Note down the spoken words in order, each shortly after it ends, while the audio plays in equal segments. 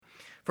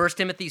1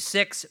 Timothy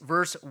 6,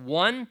 verse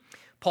 1,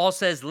 Paul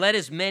says, "Let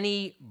as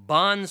many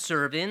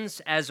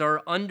bondservants as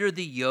are under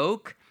the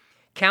yoke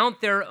count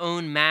their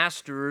own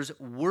masters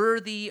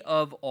worthy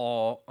of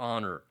all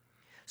honor,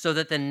 so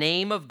that the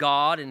name of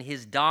God and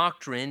his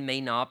doctrine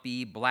may not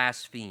be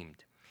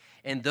blasphemed.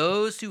 And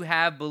those who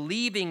have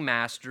believing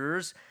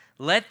masters,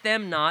 let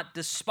them not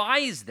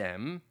despise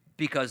them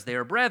because they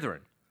are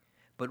brethren,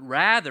 but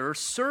rather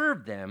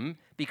serve them,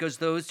 because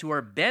those who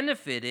are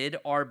benefited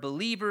are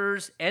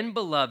believers and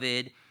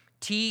beloved.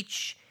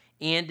 Teach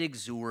and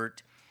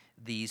exhort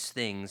these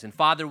things." And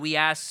Father, we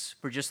ask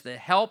for just the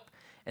help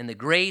and the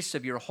grace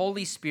of your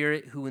Holy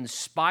Spirit, who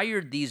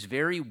inspired these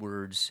very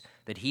words,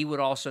 that he would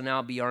also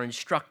now be our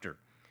instructor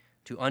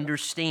to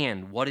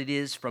understand what it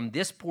is from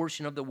this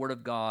portion of the Word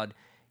of God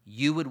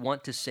you would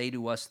want to say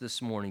to us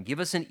this morning. Give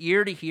us an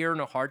ear to hear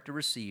and a heart to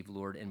receive,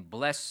 Lord, and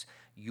bless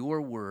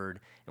your word.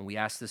 And we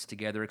ask this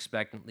together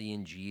expectantly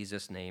in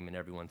Jesus' name. And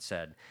everyone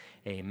said,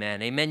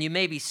 amen. Amen. You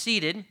may be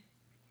seated.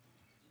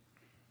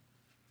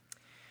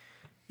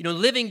 You know,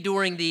 living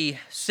during the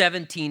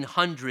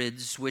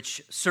 1700s,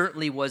 which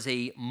certainly was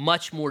a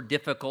much more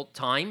difficult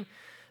time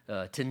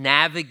to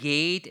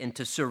navigate and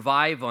to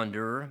survive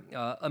under,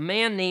 a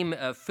man named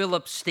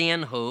Philip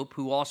Stanhope,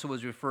 who also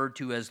was referred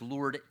to as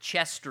Lord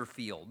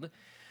Chesterfield,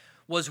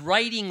 was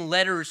writing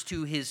letters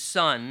to his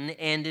son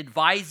and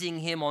advising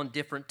him on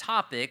different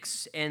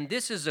topics. And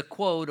this is a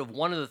quote of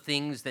one of the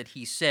things that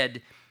he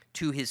said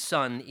to his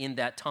son in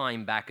that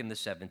time back in the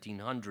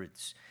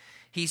 1700s.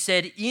 He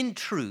said, "In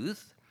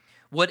truth,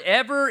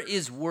 whatever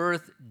is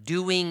worth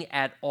doing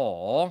at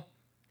all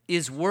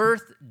is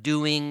worth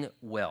doing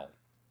well.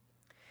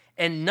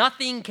 And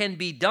nothing can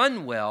be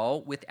done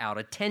well without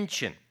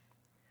attention.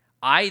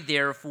 I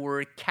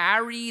therefore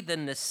carry the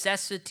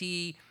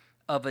necessity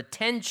of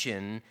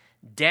attention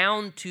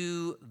down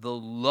to the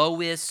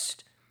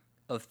lowest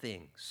of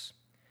things."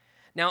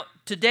 Now,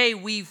 today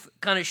we've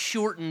kind of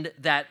shortened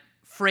that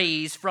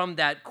phrase from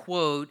that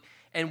quote,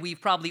 and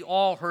we've probably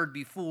all heard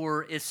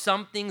before, if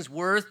something's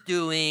worth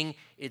doing,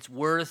 it's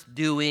worth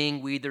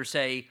doing, we either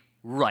say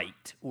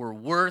right or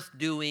worth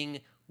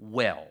doing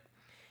well.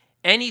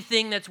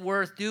 Anything that's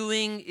worth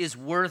doing is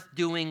worth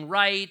doing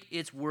right,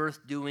 it's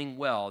worth doing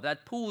well.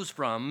 That pulls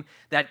from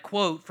that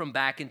quote from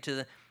back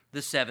into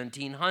the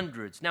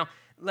 1700s. Now,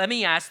 let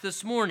me ask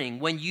this morning,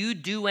 when you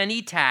do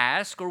any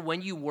task or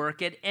when you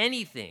work at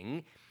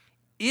anything,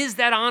 is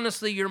that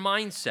honestly your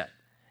mindset?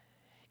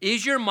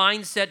 Is your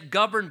mindset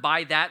governed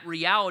by that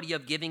reality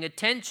of giving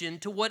attention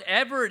to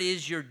whatever it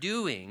is you're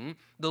doing,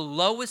 the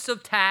lowest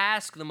of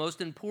tasks, the most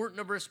important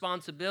of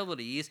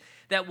responsibilities,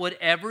 that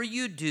whatever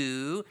you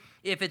do,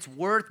 if it's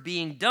worth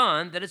being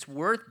done, that it's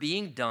worth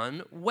being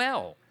done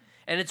well,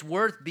 and it's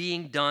worth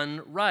being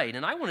done right?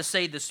 And I want to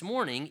say this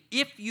morning,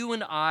 if you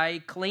and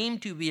I claim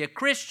to be a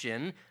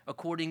Christian,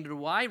 according to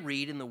what I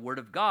read in the Word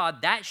of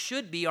God, that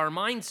should be our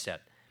mindset.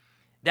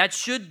 That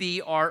should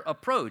be our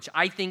approach.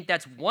 I think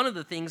that's one of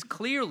the things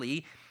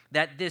clearly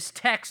that this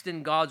text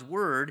in God's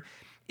Word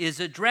is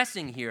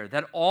addressing here,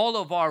 that all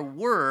of our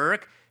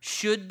work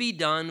should be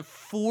done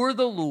for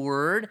the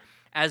Lord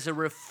as a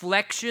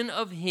reflection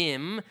of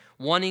Him,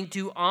 wanting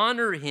to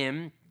honor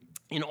Him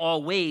in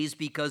all ways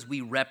because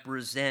we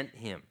represent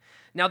Him.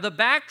 Now, the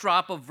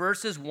backdrop of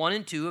verses 1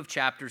 and 2 of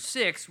chapter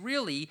 6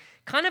 really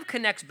kind of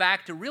connects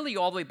back to really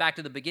all the way back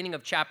to the beginning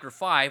of chapter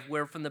 5,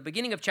 where from the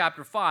beginning of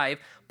chapter 5,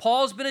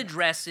 Paul's been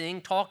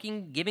addressing,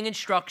 talking, giving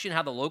instruction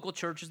how the local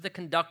church is to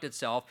conduct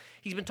itself.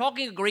 He's been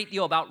talking a great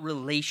deal about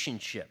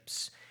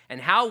relationships and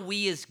how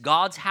we as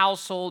God's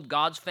household,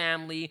 God's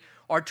family,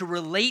 are to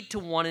relate to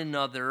one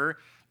another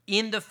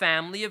in the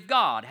family of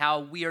God, how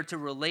we are to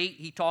relate.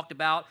 He talked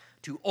about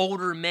to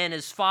older men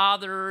as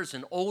fathers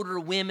and older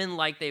women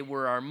like they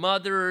were our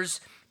mothers,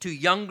 to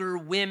younger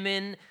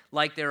women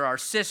like they're our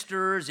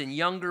sisters, and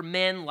younger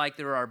men like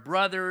they're our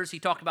brothers. He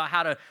talked about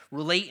how to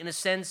relate, in a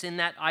sense, in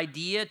that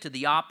idea to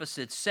the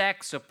opposite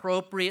sex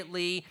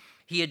appropriately.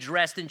 He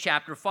addressed in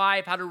chapter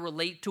 5 how to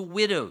relate to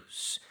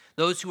widows,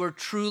 those who are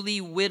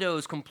truly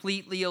widows,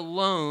 completely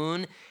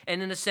alone,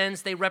 and in a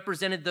sense, they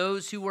represented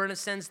those who were, in a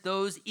sense,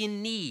 those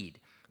in need.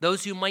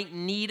 Those who might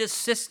need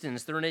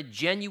assistance. They're in a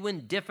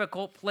genuine,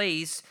 difficult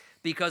place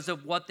because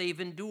of what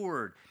they've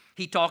endured.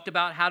 He talked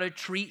about how to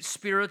treat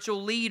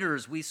spiritual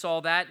leaders. We saw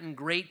that in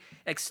great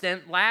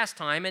extent last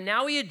time. And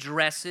now he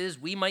addresses,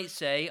 we might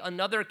say,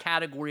 another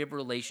category of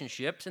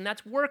relationships, and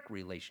that's work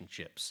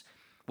relationships.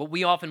 What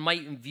we often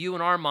might view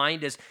in our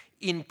mind as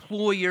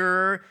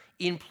employer,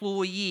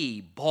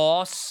 employee,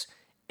 boss,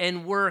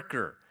 and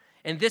worker.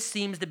 And this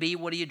seems to be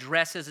what he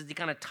addresses as he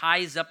kind of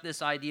ties up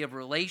this idea of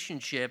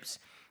relationships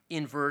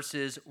in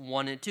verses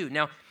 1 and 2.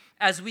 Now,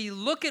 as we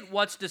look at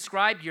what's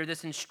described here,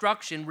 this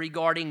instruction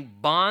regarding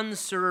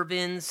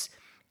bondservants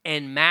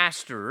and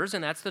masters,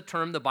 and that's the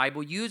term the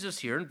Bible uses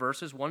here in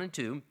verses 1 and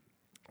 2,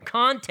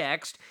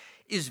 context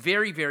is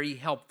very, very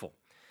helpful.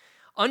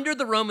 Under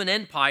the Roman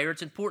Empire,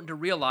 it's important to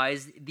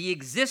realize the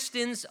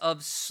existence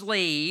of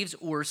slaves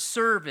or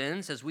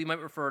servants, as we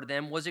might refer to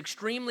them, was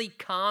extremely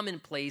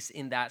commonplace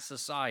in that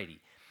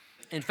society.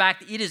 In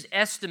fact, it is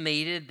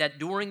estimated that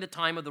during the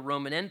time of the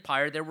Roman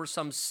Empire, there were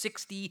some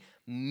 60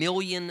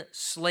 million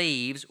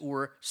slaves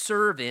or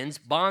servants,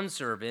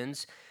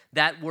 bondservants,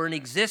 that were in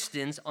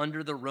existence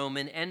under the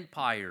Roman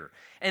Empire.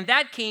 And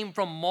that came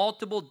from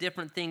multiple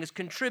different things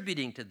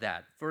contributing to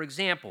that. For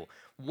example,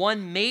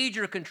 one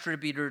major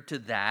contributor to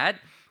that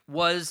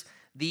was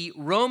the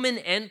Roman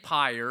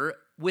Empire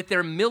with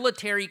their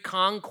military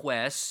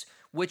conquests,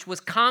 which was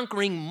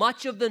conquering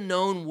much of the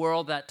known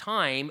world at that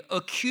time,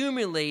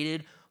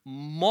 accumulated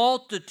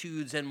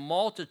multitudes and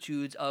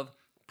multitudes of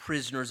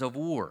prisoners of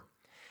war.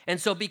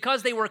 And so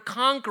because they were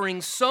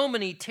conquering so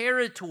many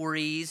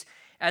territories,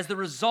 as the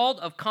result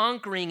of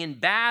conquering in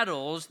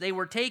battles, they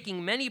were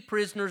taking many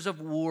prisoners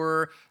of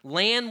war.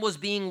 Land was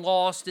being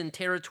lost in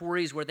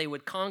territories where they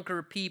would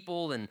conquer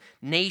people and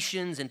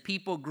nations and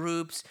people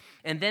groups.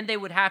 And then they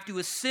would have to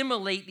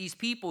assimilate these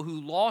people who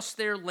lost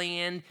their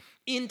land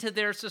into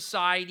their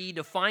society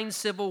to find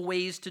civil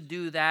ways to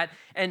do that.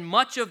 And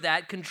much of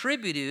that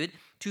contributed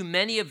to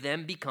many of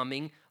them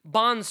becoming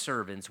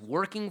bondservants,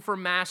 working for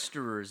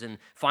masters and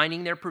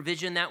finding their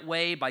provision that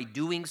way by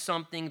doing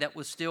something that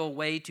was still a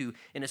way to,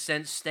 in a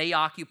sense, stay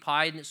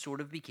occupied, and it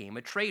sort of became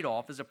a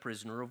trade-off as a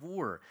prisoner of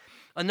war.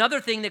 Another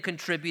thing that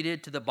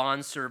contributed to the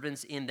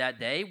bondservants in that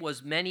day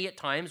was many at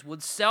times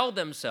would sell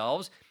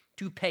themselves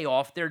to pay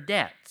off their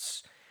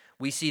debts.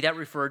 We see that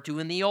referred to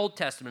in the Old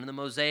Testament, in the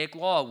Mosaic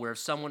Law, where if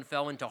someone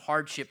fell into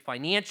hardship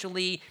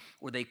financially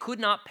or they could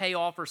not pay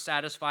off or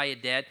satisfy a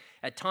debt,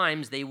 at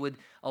times they would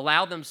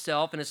allow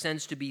themselves, in a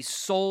sense, to be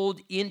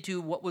sold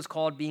into what was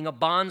called being a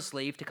bond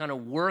slave to kind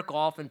of work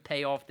off and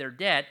pay off their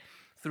debt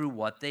through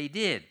what they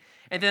did.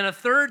 And then a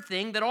third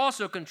thing that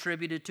also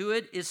contributed to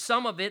it is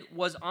some of it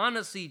was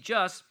honestly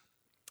just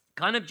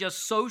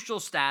social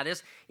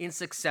status in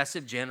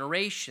successive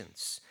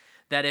generations.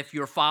 That if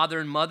your father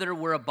and mother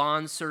were a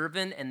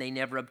bondservant and they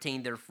never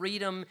obtained their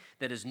freedom,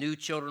 that as new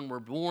children were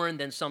born,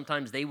 then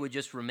sometimes they would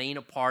just remain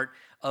a part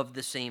of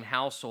the same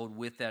household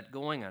with that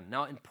going on.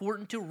 Now,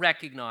 important to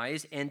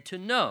recognize and to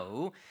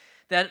know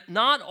that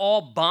not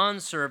all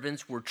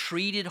bondservants were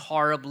treated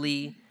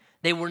horribly.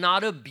 They were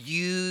not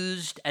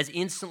abused, as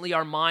instantly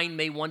our mind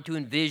may want to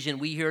envision.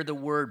 We hear the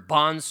word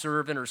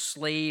bondservant or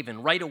slave,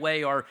 and right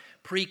away our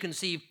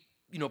preconceived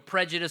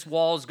prejudice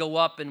walls go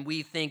up and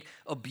we think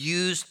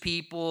abused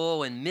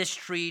people and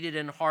mistreated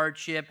and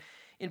hardship.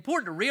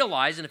 Important to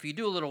realize, and if you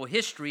do a little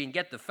history and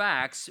get the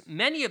facts,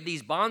 many of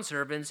these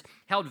bondservants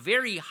held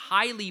very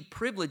highly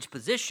privileged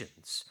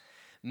positions.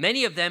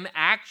 Many of them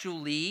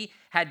actually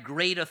had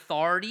great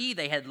authority,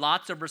 they had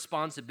lots of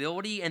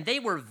responsibility, and they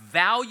were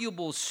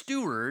valuable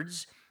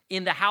stewards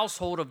in the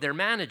household of their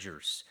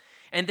managers.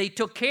 And they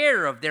took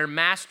care of their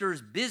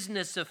master's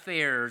business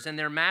affairs and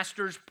their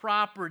master's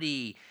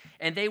property.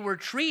 And they were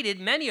treated,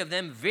 many of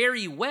them,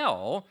 very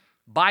well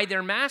by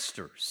their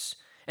masters.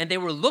 And they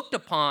were looked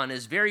upon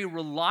as very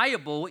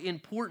reliable,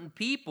 important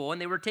people,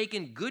 and they were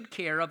taken good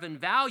care of and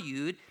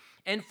valued.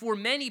 And for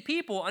many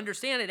people,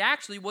 understand it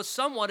actually was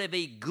somewhat of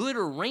a good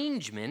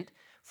arrangement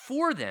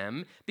for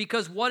them,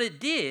 because what it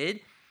did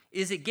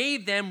is it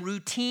gave them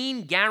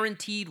routine,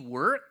 guaranteed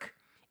work,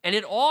 and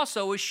it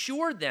also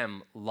assured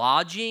them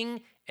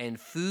lodging and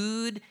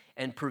food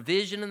and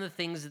provision and the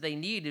things that they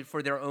needed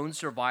for their own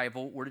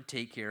survival or to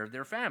take care of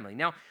their family.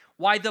 Now,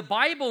 why the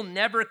Bible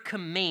never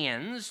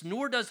commands,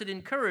 nor does it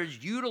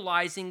encourage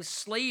utilizing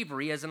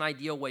slavery as an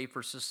ideal way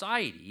for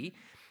society,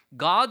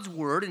 God's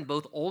word in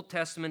both Old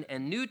Testament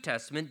and New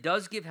Testament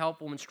does give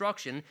helpful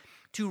instruction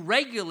to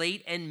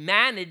regulate and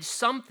manage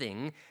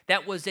something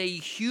that was a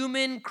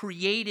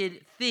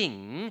human-created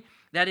thing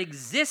that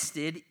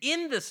existed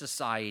in the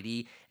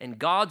society, and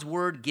God's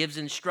word gives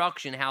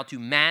instruction how to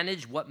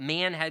manage what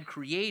man had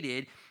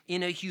created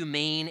in a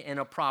humane and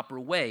a proper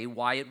way,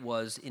 why it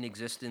was in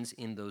existence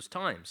in those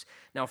times.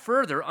 Now,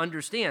 further,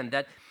 understand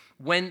that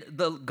when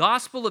the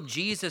gospel of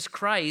Jesus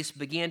Christ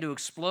began to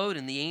explode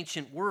in the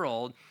ancient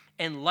world,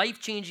 and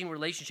life-changing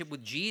relationship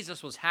with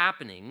Jesus was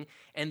happening,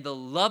 and the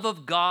love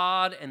of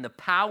God and the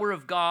power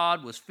of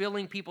God was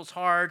filling people's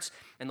hearts,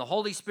 and the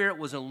Holy Spirit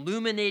was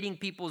illuminating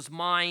people's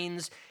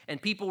minds, and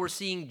people were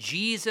seeing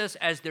Jesus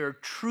as their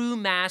true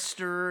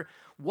master.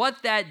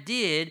 What that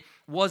did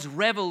was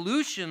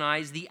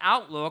revolutionize the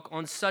outlook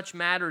on such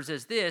matters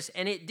as this,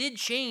 and it did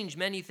change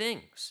many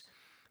things.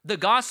 The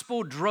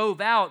gospel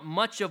drove out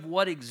much of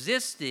what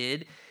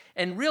existed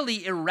and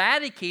really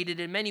eradicated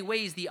in many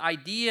ways the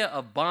idea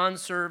of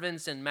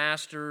bondservants and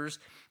masters,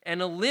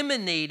 and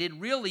eliminated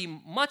really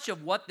much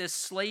of what this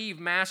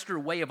slave-master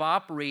way of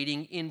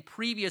operating in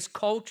previous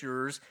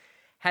cultures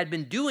had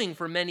been doing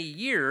for many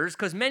years,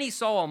 because many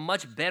saw a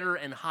much better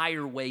and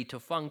higher way to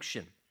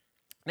function.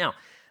 Now,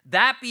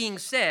 that being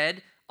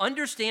said,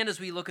 understand as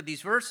we look at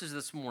these verses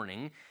this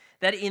morning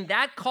that in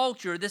that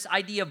culture, this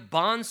idea of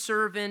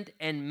bondservant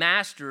and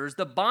masters,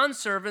 the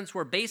bondservants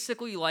were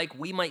basically like,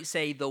 we might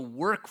say, the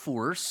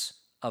workforce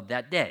of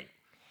that day.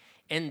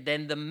 And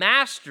then the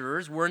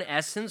masters were, in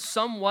essence,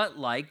 somewhat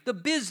like the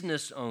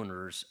business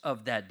owners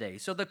of that day.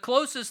 So the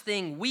closest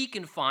thing we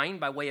can find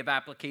by way of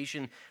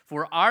application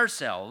for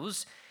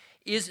ourselves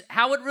is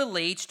how it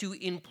relates to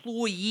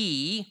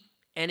employee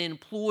and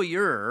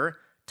employer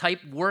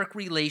type work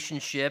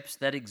relationships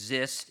that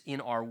exist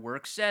in our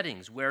work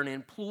settings, where an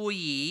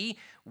employee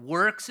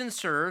works and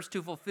serves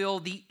to fulfill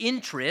the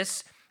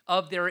interests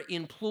of their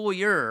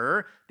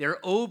employer, their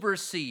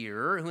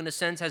overseer, who in a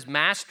sense has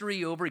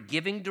mastery over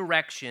giving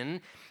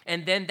direction,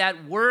 and then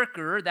that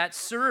worker, that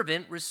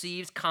servant,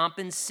 receives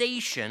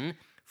compensation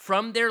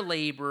from their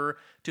labor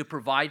to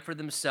provide for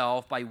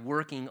themselves by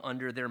working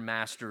under their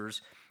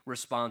master's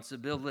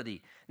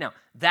responsibility. Now,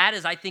 that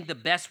is, I think, the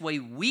best way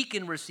we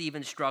can receive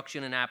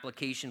instruction and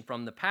application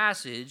from the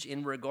passage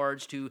in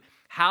regards to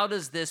how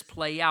does this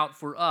play out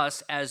for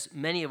us, as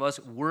many of us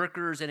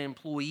workers and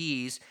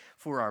employees,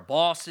 for our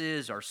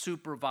bosses, our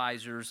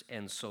supervisors,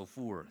 and so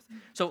forth.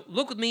 So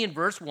look with me in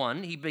verse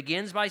 1. He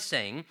begins by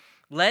saying,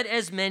 "Let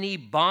as many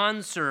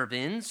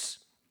bondservants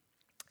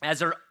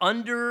as are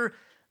under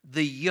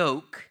the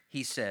yoke,"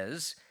 he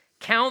says,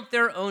 "count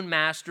their own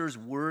masters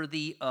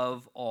worthy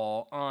of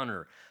all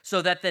honor,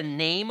 so that the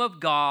name of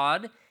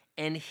God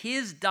and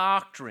his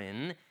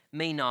doctrine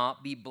may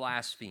not be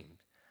blasphemed."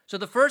 So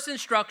the first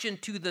instruction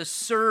to the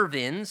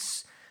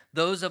servants,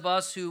 those of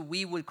us who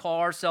we would call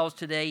ourselves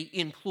today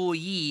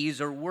employees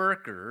or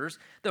workers,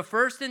 the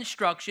first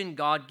instruction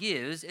God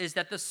gives is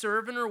that the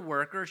servant or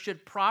worker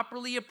should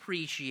properly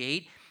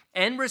appreciate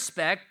and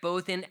respect,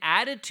 both in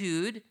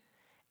attitude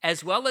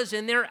as well as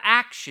in their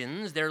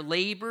actions, their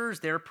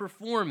labors, their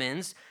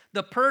performance,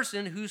 the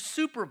person who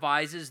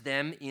supervises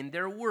them in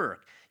their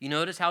work. You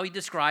notice how he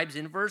describes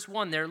in verse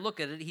 1 there, look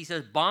at it. He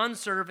says,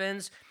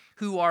 bondservants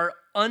who are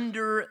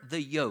under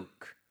the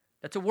yoke.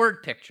 That's a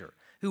word picture.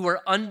 Who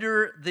are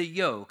under the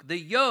yoke. The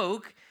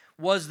yoke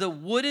was the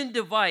wooden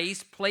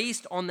device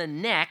placed on the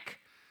neck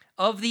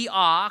of the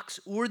ox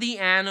or the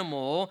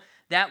animal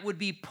that would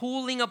be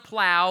pulling a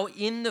plow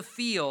in the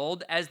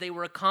field as they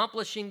were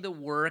accomplishing the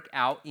work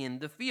out in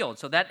the field.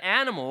 So that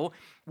animal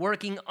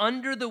working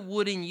under the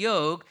wooden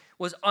yoke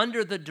was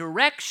under the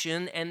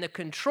direction and the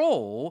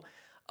control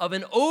of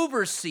an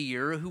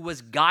overseer who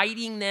was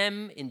guiding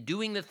them in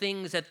doing the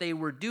things that they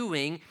were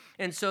doing.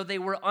 And so they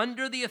were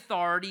under the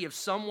authority of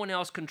someone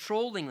else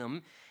controlling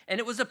them. And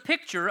it was a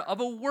picture of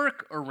a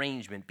work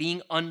arrangement,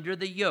 being under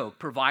the yoke,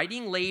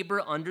 providing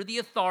labor under the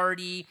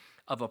authority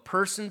of a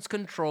person's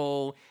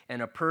control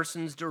and a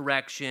person's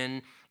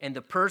direction, and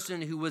the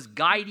person who was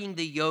guiding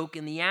the yoke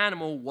and the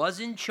animal was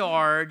in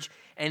charge,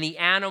 and the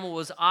animal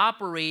was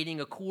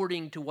operating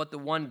according to what the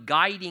one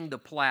guiding the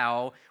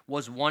plow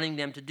was wanting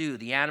them to do.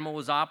 The animal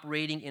was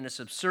operating in a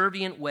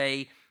subservient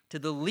way to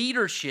the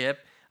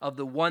leadership of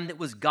the one that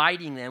was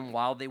guiding them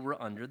while they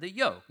were under the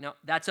yoke. Now,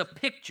 that's a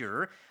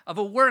picture of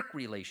a work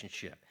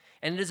relationship.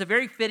 And it is a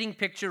very fitting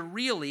picture,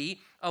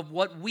 really, of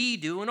what we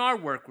do in our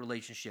work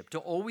relationship, to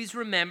always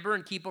remember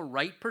and keep a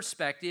right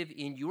perspective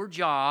in your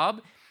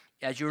job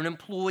as you're an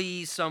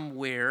employee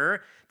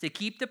somewhere, to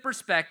keep the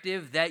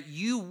perspective that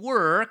you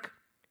work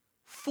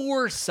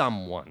for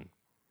someone.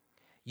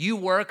 You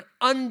work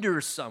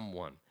under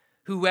someone,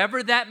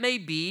 whoever that may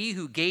be,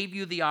 who gave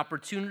you the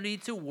opportunity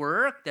to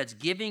work, that's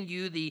giving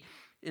you the,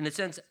 in a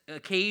sense,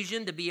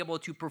 occasion to be able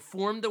to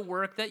perform the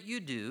work that you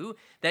do,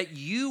 that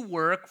you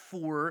work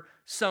for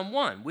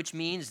someone, which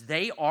means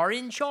they are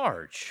in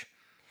charge.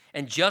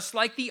 And just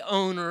like the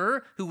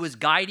owner who was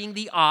guiding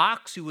the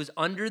ox, who was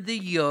under the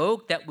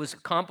yoke that was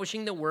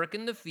accomplishing the work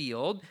in the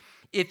field,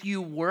 if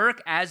you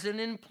work as an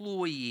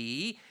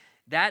employee,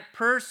 that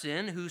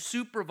person who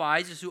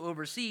supervises, who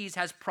oversees,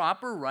 has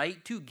proper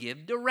right to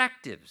give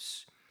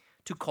directives,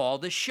 to call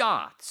the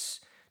shots,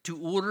 to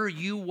order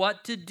you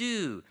what to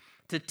do,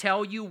 to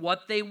tell you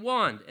what they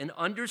want. And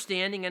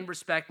understanding and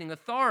respecting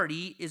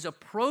authority is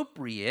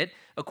appropriate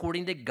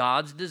according to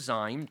God's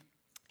design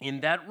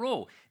in that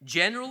role.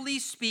 Generally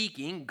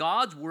speaking,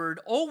 God's word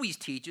always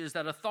teaches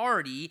that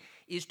authority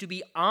is to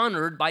be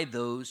honored by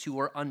those who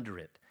are under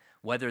it,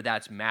 whether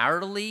that's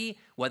maritally,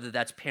 whether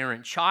that's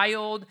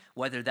parent-child,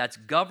 whether that's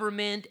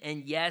government,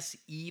 and yes,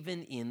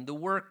 even in the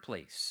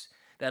workplace.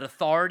 That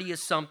authority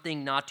is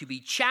something not to be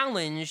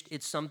challenged,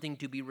 it's something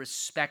to be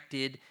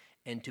respected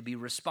and to be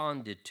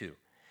responded to.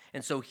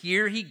 And so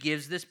here he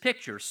gives this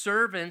picture.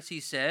 Servants, he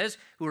says,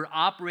 who are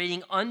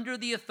operating under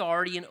the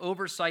authority and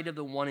oversight of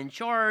the one in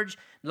charge.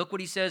 Look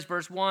what he says,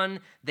 verse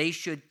 1, they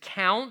should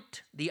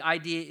count, the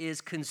idea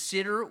is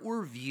consider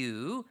or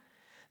view,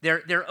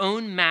 their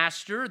own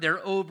master,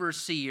 their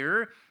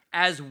overseer,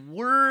 as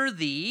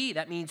worthy,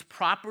 that means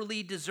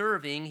properly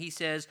deserving, he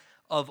says,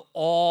 of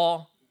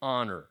all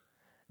honor.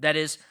 That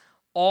is,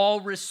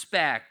 all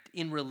respect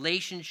in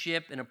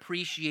relationship and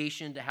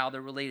appreciation to how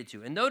they're related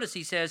to. And notice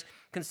he says,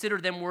 consider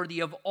them worthy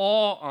of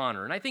all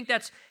honor. And I think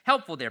that's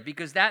helpful there,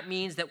 because that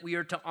means that we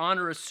are to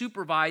honor a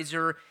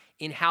supervisor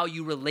in how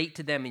you relate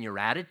to them in your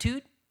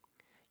attitude.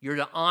 You're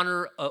to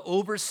honor an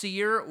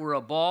overseer or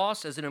a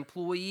boss as an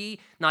employee,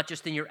 not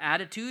just in your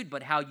attitude,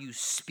 but how you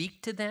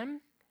speak to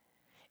them,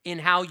 in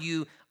how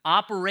you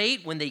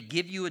operate when they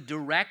give you a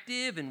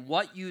directive and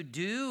what you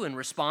do and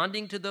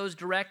responding to those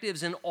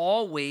directives, and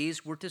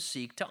always were to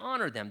seek to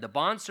honor them. The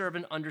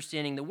bondservant,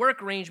 understanding the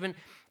work arrangement,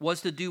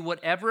 was to do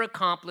whatever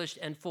accomplished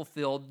and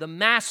fulfilled the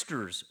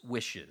master's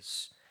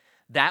wishes.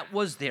 That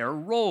was their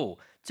role,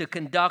 to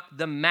conduct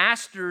the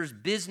master's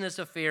business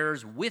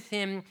affairs with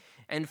him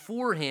and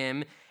for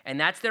him, and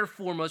that's their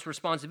foremost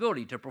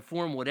responsibility, to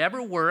perform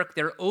whatever work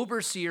their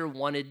overseer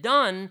wanted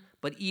done,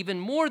 but even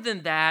more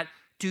than that,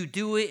 to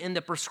do it in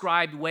the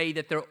prescribed way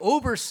that their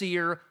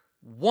overseer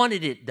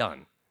wanted it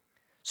done.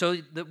 So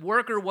the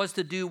worker was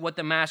to do what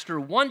the master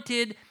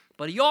wanted,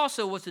 but he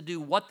also was to do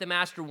what the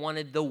master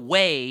wanted the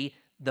way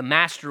the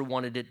master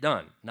wanted it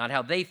done, not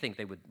how they think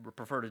they would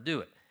prefer to do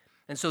it.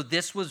 And so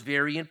this was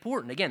very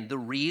important. Again, the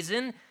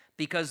reason,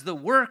 because the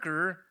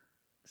worker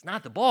is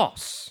not the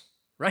boss,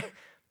 right?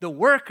 The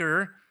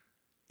worker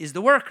is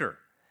the worker.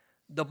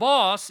 The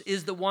boss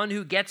is the one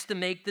who gets to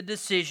make the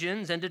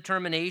decisions and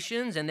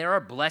determinations, and there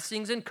are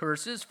blessings and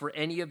curses for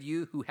any of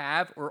you who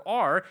have or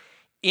are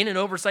in an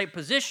oversight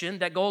position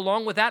that go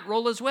along with that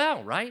role as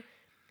well, right?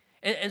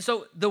 And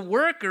so the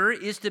worker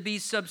is to be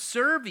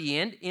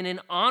subservient in an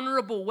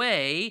honorable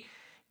way.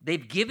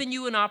 They've given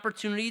you an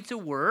opportunity to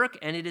work,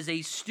 and it is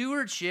a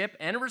stewardship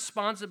and a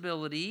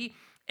responsibility,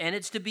 and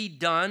it's to be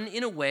done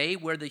in a way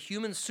where the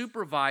human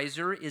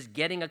supervisor is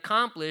getting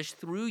accomplished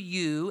through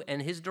you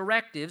and his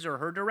directives or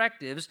her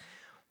directives,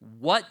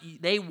 what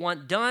they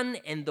want done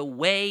and the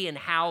way and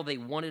how they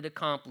want it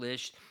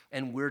accomplished,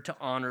 and we're to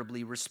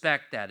honorably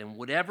respect that. And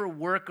whatever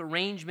work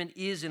arrangement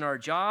is in our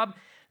job,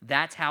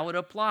 that's how it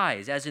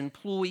applies. As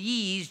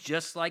employees,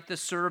 just like the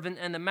servant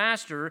and the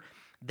master,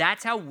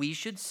 that's how we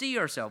should see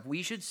ourselves.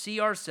 We should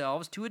see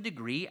ourselves to a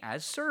degree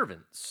as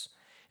servants.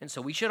 And so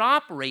we should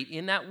operate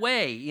in that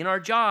way in our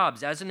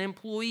jobs as an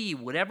employee.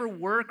 Whatever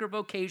work or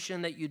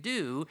vocation that you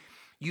do,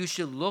 you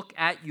should look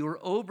at your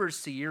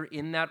overseer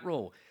in that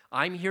role.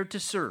 I'm here to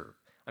serve.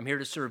 I'm here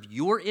to serve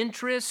your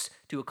interests,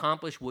 to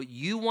accomplish what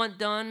you want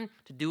done,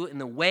 to do it in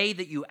the way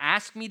that you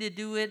ask me to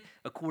do it,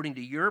 according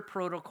to your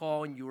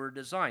protocol and your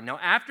design. Now,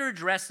 after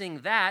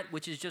addressing that,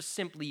 which is just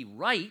simply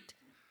right,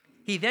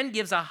 he then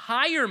gives a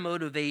higher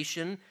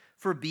motivation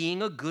for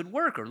being a good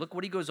worker. Look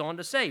what he goes on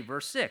to say,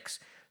 verse 6.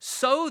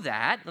 So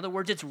that, in other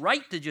words, it's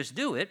right to just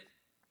do it,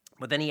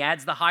 but then he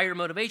adds the higher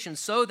motivation,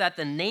 so that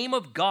the name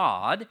of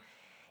God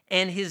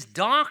and his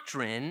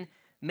doctrine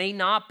may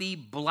not be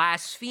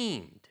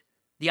blasphemed.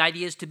 The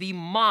idea is to be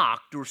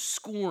mocked or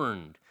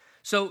scorned.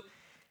 So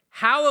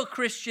how a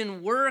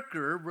Christian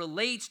worker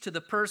relates to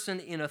the person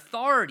in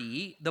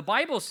authority, the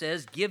Bible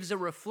says, gives a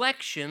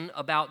reflection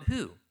about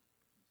who?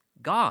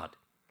 God.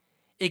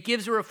 It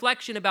gives a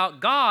reflection about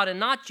God, and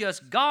not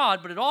just God,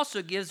 but it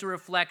also gives a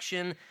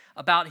reflection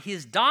about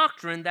his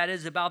doctrine, that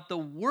is about the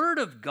word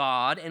of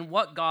God and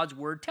what God's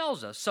word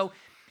tells us. So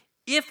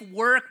if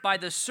work by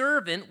the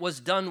servant was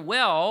done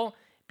well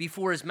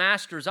before his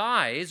master's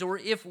eyes, or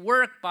if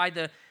work by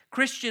the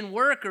Christian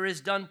worker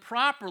is done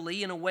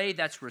properly in a way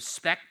that's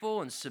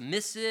respectful and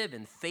submissive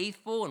and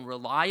faithful and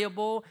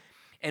reliable,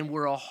 and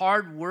we're a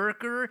hard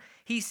worker,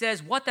 he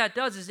says what that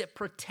does is it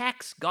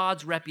protects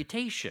God's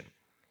reputation,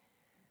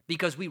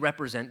 because we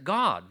represent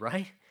God,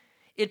 right?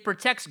 It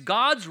protects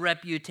God's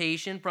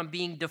reputation from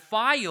being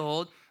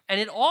defiled, and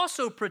it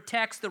also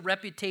protects the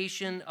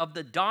reputation of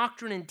the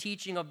doctrine and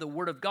teaching of the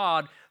Word of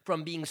God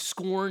from being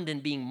scorned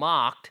and being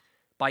mocked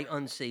by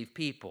unsaved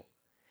people.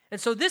 And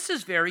so this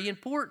is very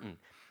important.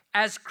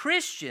 As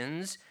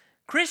Christians,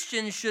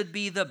 Christians should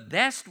be the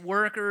best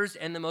workers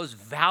and the most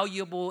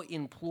valuable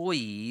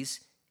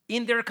employees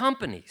in their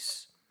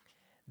companies.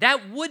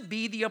 That would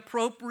be the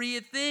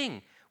appropriate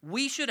thing.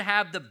 We should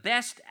have the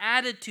best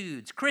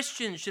attitudes.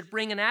 Christians should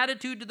bring an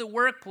attitude to the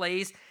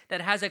workplace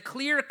that has a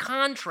clear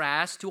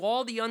contrast to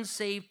all the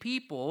unsaved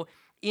people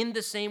in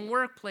the same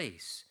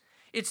workplace.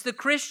 It's the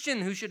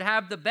Christian who should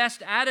have the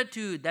best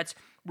attitude that's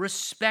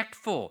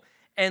respectful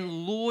and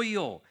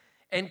loyal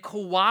and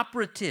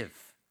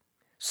cooperative.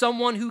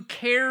 Someone who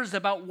cares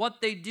about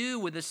what they do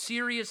with a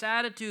serious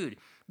attitude.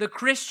 The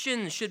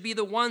Christians should be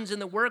the ones in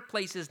the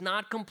workplaces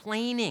not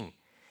complaining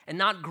and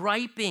not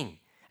griping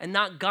and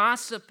not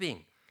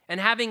gossiping, and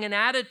having an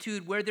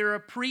attitude where they're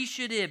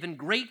appreciative and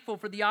grateful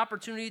for the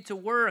opportunity to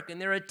work, and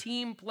they're a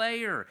team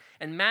player,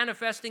 and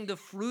manifesting the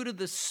fruit of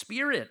the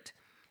Spirit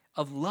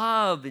of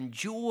love and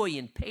joy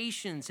and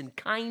patience and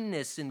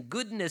kindness and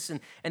goodness,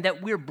 and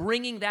that we're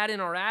bringing that in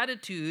our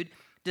attitude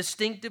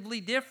distinctively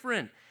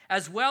different,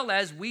 as well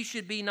as we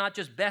should be not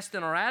just best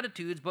in our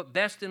attitudes, but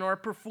best in our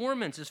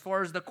performance as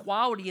far as the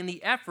quality and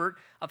the effort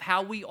of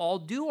how we all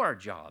do our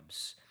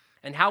jobs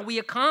and how we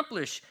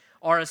accomplish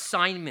our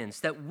assignments,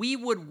 that we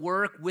would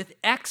work with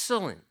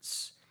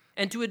excellence,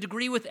 and to a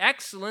degree with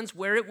excellence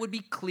where it would be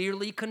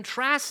clearly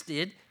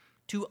contrasted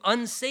to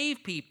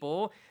unsaved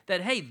people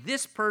that, hey,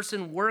 this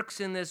person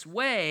works in this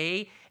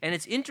way, and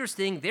it's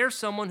interesting, they're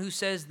someone who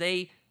says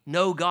they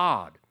know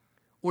God,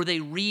 or they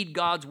read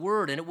God's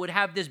word, and it would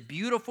have this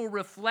beautiful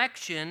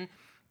reflection.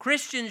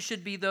 Christians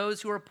should be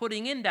those who are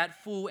putting in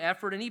that full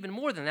effort, and even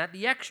more than that,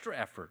 the extra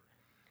effort.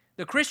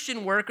 The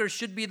Christian worker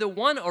should be the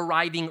one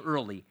arriving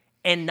early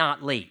and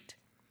not late.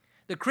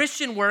 The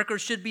Christian worker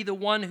should be the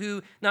one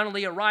who not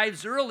only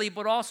arrives early,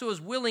 but also is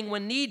willing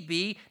when need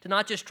be to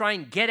not just try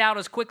and get out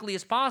as quickly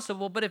as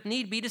possible, but if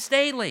need be to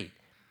stay late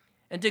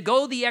and to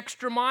go the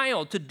extra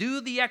mile, to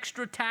do the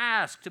extra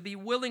task, to be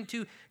willing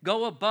to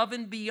go above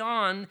and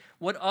beyond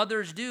what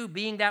others do,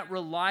 being that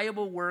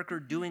reliable worker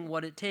doing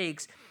what it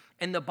takes.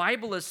 And the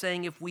Bible is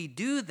saying if we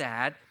do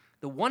that,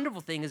 the wonderful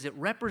thing is it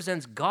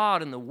represents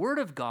God and the Word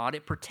of God.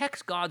 It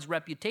protects God's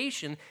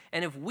reputation.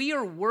 And if we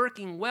are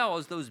working well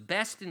as those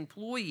best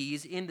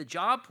employees in the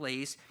job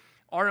place,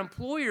 our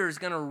employer is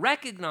going to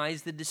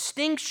recognize the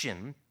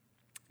distinction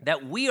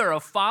that we are a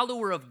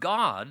follower of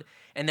God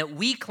and that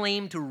we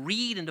claim to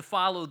read and to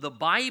follow the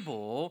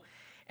Bible.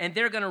 And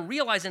they're going to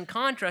realize, in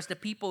contrast to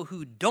people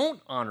who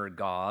don't honor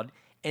God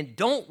and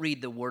don't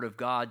read the Word of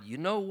God, you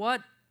know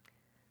what?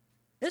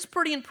 It's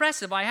pretty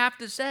impressive, I have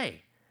to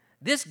say.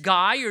 This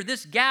guy or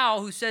this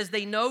gal who says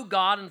they know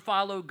God and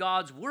follow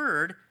God's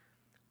word,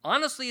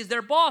 honestly, as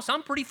their boss,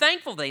 I'm pretty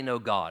thankful they know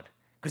God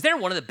because they're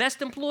one of the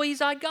best employees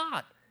I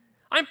got.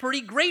 I'm pretty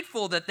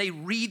grateful that they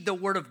read the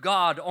word of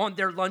God on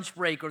their lunch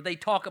break or they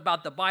talk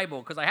about the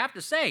Bible because I have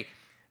to say,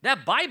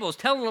 that Bible is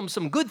telling them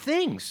some good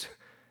things.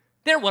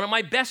 They're one of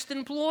my best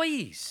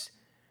employees.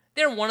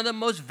 They're one of the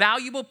most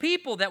valuable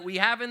people that we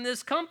have in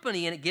this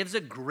company, and it gives a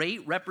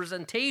great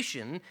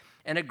representation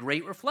and a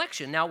great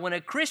reflection. Now, when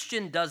a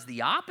Christian does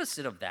the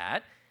opposite of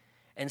that,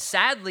 and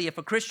sadly, if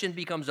a Christian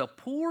becomes a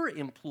poor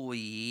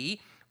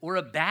employee or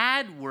a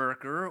bad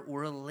worker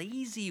or a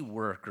lazy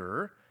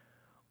worker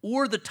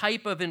or the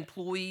type of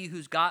employee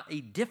who's got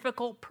a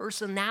difficult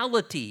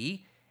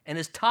personality and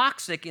is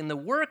toxic in the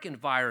work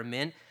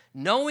environment,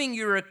 knowing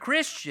you're a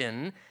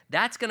Christian,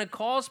 that's going to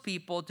cause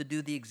people to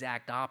do the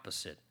exact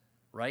opposite,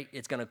 right?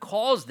 It's going to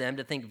cause them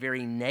to think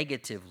very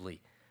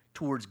negatively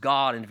towards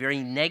God and very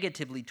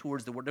negatively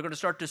towards the word. They're going to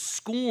start to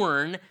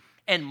scorn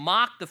and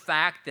mock the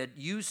fact that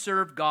you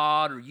serve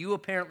God or you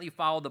apparently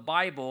follow the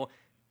Bible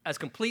as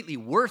completely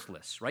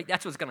worthless, right?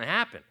 That's what's going to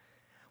happen.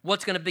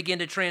 What's going to begin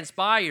to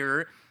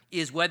transpire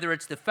is whether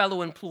it's the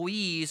fellow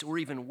employees or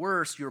even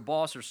worse, your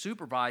boss or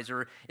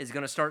supervisor is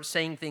going to start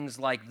saying things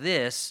like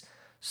this: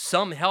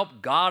 some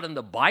help God and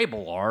the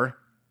Bible are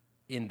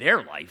in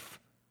their life.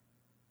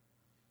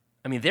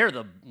 I mean, they're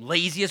the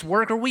laziest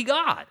worker we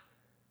got.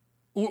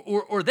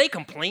 Or they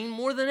complain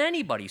more than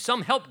anybody.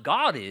 Some help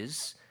God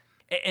is,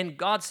 and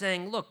God's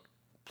saying, look,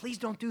 please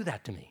don't do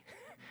that to me.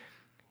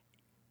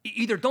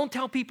 Either don't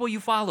tell people you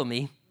follow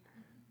me,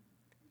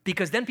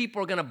 because then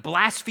people are going to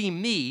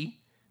blaspheme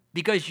me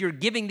because you're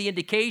giving the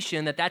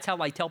indication that that's how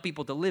I tell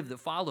people to live that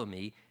follow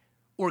me.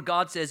 Or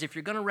God says, if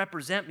you're going to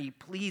represent me,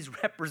 please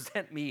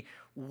represent me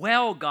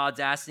well, God's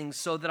asking,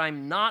 so that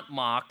I'm not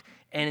mocked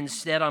and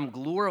instead I'm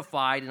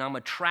glorified and I'm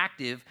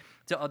attractive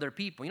to other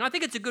people. I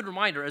think it's a good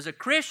reminder. As a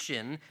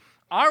Christian,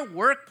 our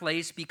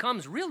workplace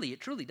becomes it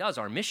truly does,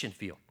 our mission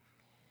field.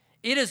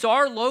 It is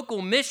our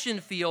local mission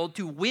field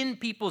to win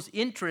people's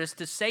interest,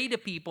 to say to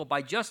people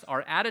by just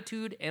our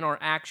attitude and our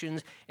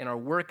actions and our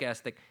work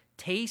ethic,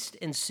 taste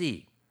and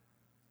see.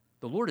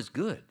 The Lord is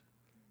good.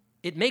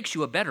 It makes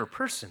you a better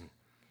person.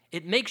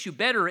 It makes you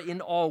better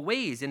in all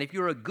ways. And if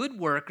you're a good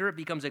worker, it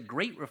becomes a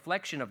great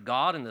reflection of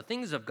God and the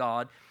things of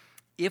God.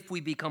 If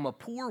we become a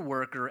poor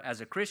worker as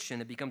a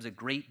Christian, it becomes a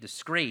great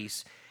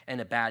disgrace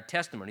and a bad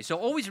testimony. So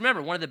always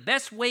remember, one of the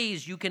best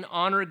ways you can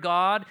honor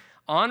God,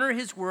 honor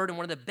His word, and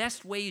one of the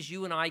best ways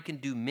you and I can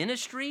do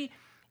ministry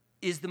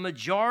is the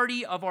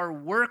majority of our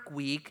work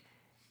week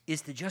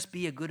is to just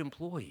be a good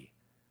employee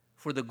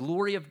for the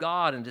glory of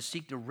God and to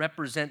seek to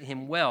represent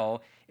Him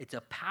well. It's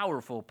a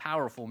powerful,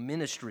 powerful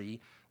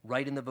ministry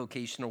right in the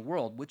vocational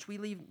world, which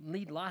we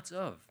need lots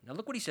of. Now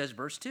look what he says,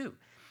 verse 2.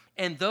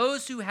 And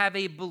those who have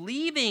a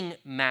believing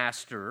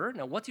master,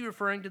 now what's he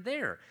referring to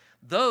there?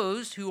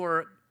 Those who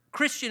are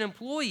Christian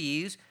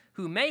employees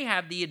who may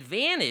have the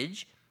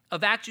advantage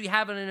of actually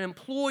having an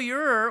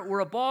employer or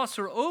a boss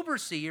or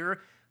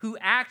overseer who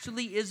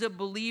actually is a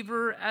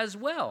believer as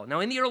well. Now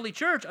in the early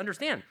church,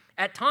 understand,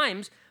 at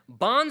times,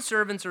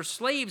 bondservants or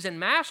slaves and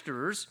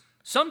masters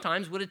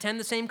sometimes would attend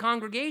the same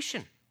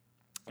congregation.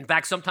 In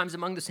fact, sometimes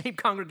among the same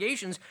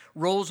congregations,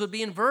 roles would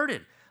be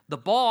inverted. The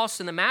boss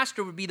and the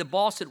master would be the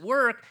boss at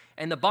work,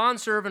 and the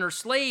bondservant or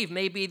slave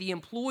may be the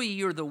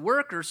employee or the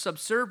worker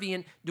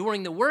subservient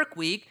during the work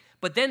week,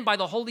 but then by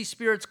the Holy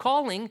Spirit's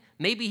calling,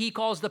 maybe he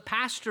calls the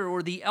pastor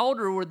or the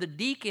elder or the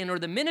deacon or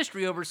the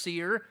ministry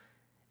overseer,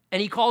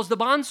 and he calls the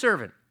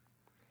bondservant.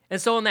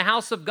 And so in the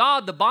house of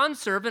God, the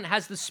bondservant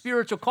has the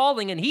spiritual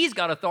calling, and he's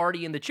got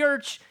authority in the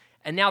church,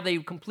 and now they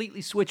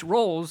completely switch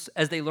roles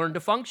as they learn to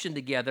function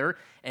together,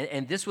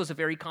 and this was a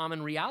very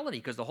common reality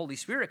because the Holy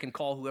Spirit can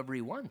call whoever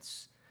he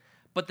wants.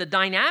 But the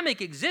dynamic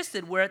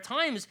existed where at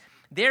times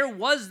there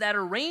was that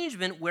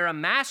arrangement where a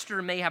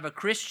master may have a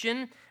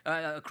Christian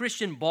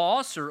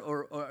boss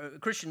or a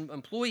Christian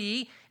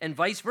employee and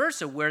vice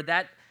versa, where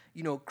that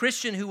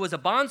Christian who was a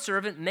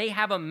bondservant may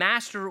have a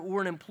master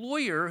or an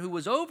employer who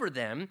was over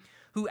them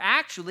who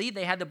actually,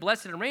 they had the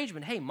blessed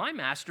arrangement. Hey, my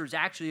master is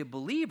actually a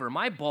believer.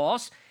 My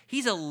boss,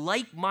 he's a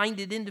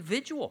like-minded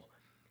individual.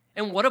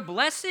 And what a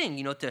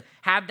blessing, to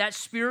have that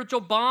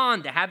spiritual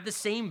bond, to have the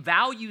same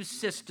value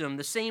system,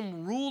 the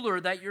same ruler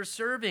that you're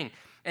serving,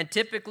 and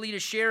typically to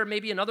share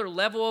maybe another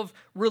level of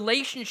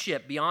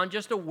relationship beyond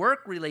just a work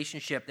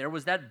relationship. There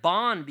was that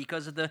bond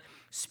because of the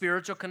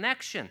spiritual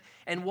connection.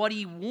 And what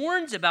he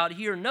warns about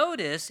here,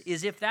 notice,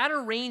 is if that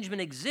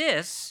arrangement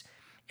exists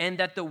and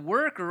that the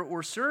worker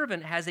or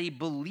servant has a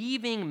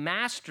believing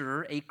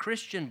master, a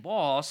Christian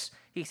boss,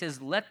 he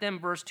says, let them,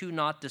 verse 2,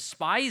 not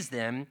despise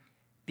them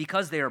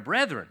because they are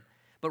brethren,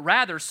 but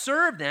rather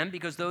serve them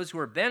because those who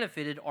are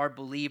benefited are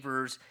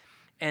believers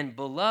and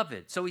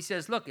beloved. So he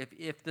says, look,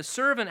 if the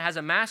servant has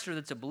a master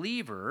that's a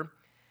believer,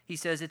 he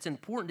says it's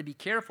important to be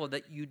careful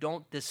that you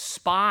don't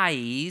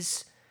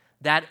despise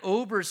that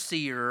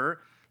overseer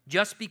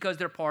just because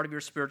they're part of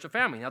your spiritual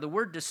family. Now, the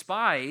word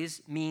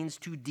despise means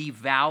to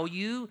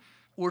devalue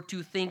or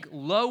to think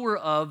lower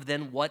of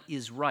than what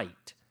is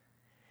right.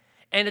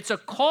 And it's a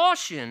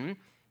caution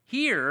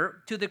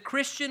here to the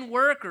Christian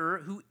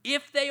worker who,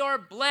 if they are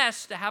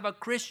blessed to have a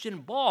Christian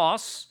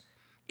boss,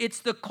 it's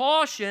the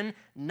caution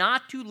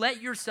not to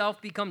let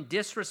yourself become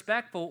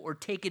disrespectful or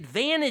take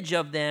advantage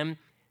of them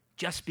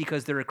just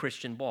because they're a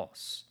Christian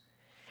boss.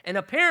 And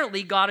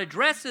apparently God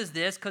addresses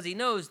this because he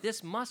knows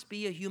this must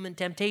be a human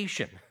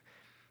temptation.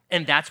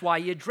 And that's why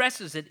he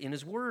addresses it in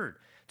his word,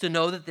 to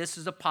know that this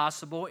is a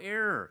possible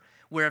error,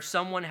 where if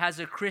someone has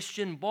a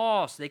Christian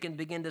boss, they can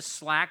begin to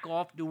slack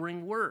off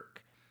during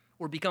work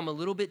or become a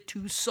little bit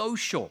too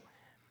social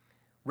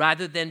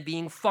rather than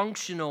being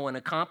functional and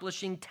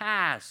accomplishing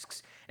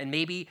tasks. And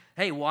maybe,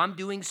 hey, well, I'm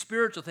doing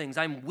spiritual things.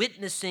 I'm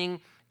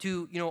witnessing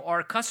to,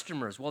 our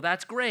customers. Well,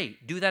 that's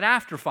great. Do that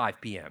after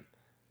 5 p.m.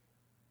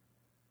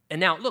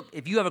 And now, look,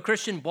 if you have a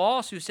Christian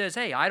boss who says,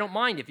 hey, I don't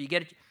mind if you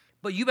get it,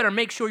 but you better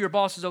make sure your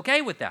boss is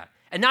okay with that.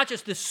 And not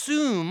just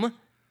assume,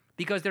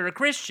 because they're a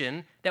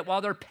Christian, that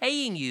while they're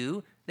paying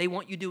you, they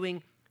want you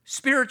doing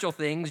spiritual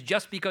things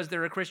just because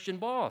they're a Christian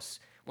boss.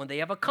 When they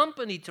have a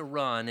company to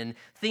run and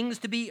things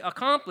to be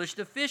accomplished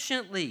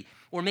efficiently,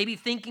 or maybe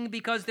thinking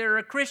because they're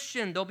a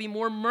Christian, they'll be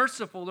more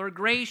merciful or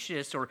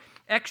gracious or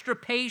extra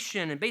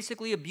patient and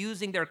basically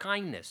abusing their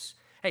kindness.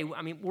 Hey,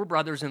 we're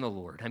brothers in the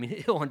Lord.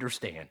 He'll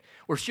understand,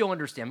 or she'll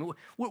understand.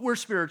 We're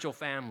spiritual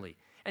family.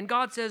 And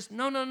God says,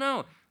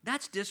 no,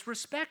 that's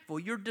disrespectful.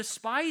 You're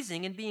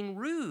despising and being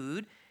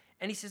rude.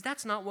 And he says,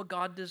 that's not what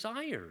God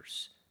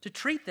desires, to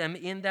treat them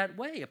in that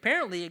way.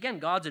 Apparently, again,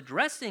 God's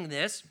addressing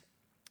this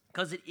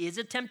because it is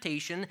a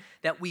temptation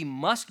that we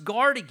must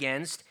guard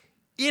against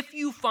if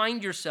you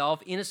find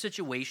yourself in a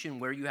situation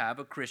where you have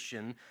a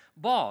Christian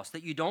boss,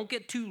 that you don't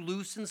get too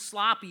loose and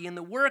sloppy in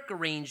the work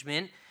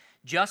arrangement.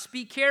 Just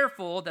be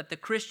careful that the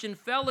Christian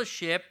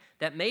fellowship,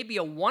 that may be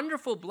a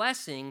wonderful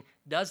blessing,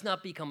 does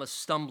not become a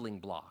stumbling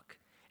block.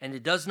 And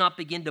it does not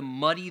begin to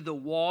muddy the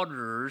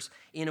waters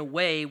in a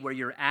way where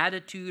your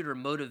attitude or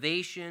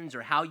motivations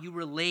or how you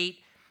relate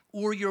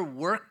or your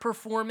work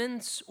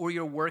performance or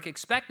your work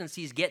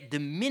expectancies get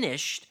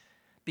diminished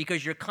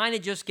because you're kind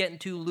of just getting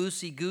too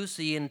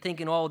loosey-goosey and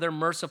thinking, oh, they're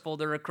merciful,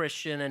 they're a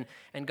Christian,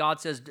 and God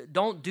says,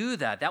 don't do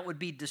that. That would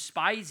be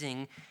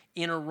despising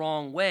in a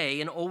wrong way.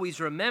 And always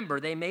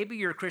remember, they may be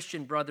your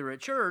Christian brother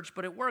at church,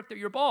 but at work, they're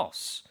your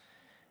boss.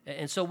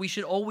 And so we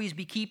should always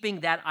be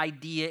keeping that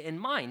idea in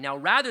mind. Now,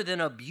 rather than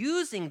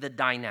abusing the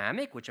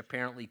dynamic, which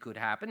apparently could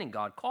happen, and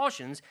God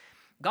cautions,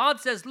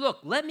 God says, look,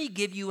 let me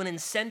give you an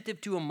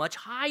incentive to a much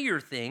higher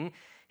thing.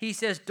 He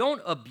says,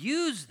 don't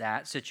abuse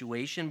that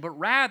situation, but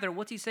rather,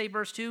 what's he say,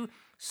 verse 2?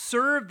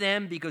 Serve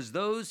them because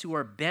those who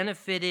are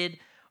benefited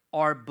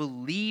are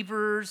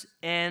believers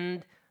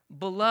and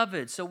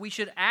beloved. So we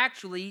should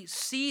actually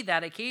see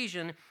that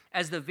occasion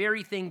as the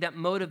very thing that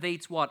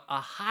motivates what? A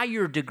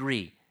higher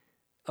degree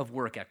of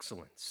work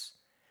excellence.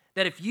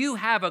 That if you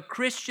have a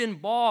Christian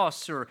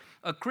boss or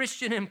a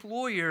Christian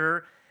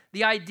employer,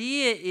 the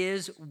idea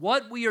is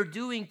what we are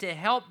doing to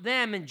help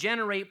them and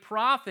generate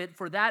profit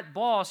for that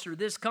boss or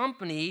this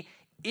company,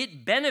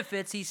 it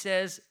benefits, he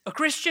says, a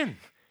Christian.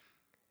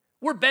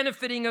 We're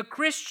benefiting a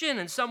Christian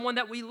and someone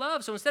that we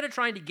love. So instead of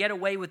trying to get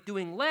away with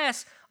doing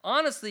less,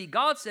 honestly,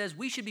 God says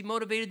we should be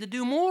motivated to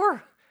do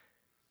more.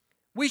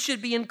 We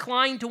should be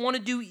inclined to want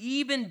to do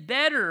even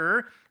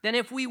better than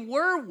if we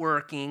were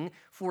working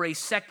for a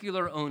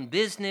secular-owned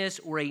business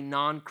or a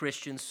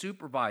non-Christian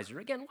supervisor.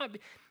 Again,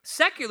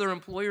 secular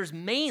employers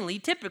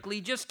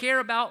typically just care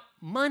about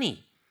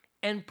money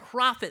and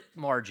profit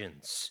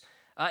margins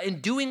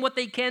and doing what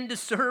they can to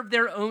serve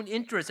their own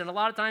interests. And a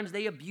lot of times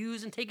they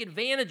abuse and take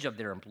advantage of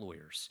their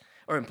employers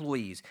or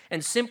employees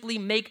and simply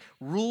make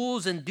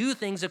rules and do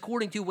things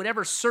according to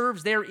whatever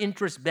serves their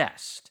interest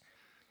best.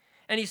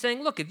 And he's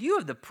saying, look, if you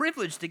have the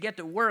privilege to get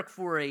to work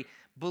for a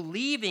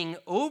believing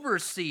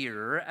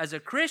overseer as a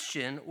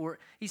Christian, or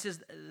he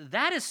says,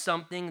 that is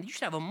something, you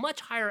should have a much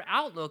higher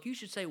outlook. You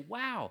should say,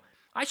 wow,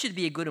 I should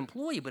be a good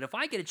employee, but if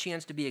I get a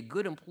chance to be a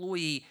good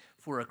employee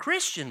for a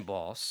Christian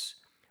boss,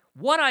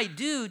 what I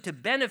do to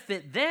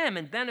benefit them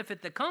and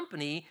benefit the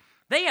company,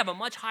 they have a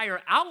much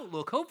higher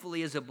outlook,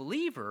 hopefully, as a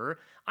believer.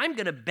 I'm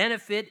going to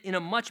benefit in a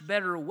much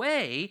better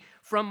way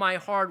from my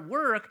hard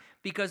work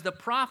because the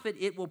profit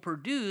it will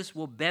produce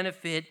will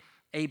benefit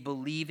a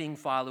believing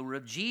follower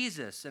of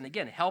Jesus. And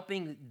again,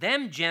 helping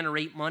them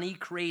generate money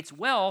creates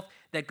wealth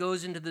that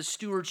goes into the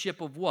stewardship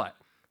of what?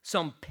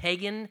 Some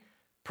pagan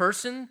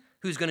person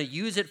who's going to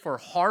use it for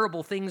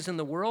horrible things in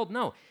the world?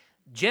 No.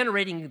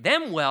 Generating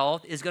them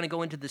wealth is going to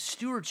go into the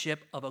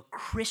stewardship of a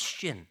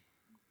Christian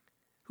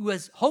who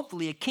has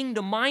hopefully a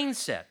kingdom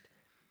mindset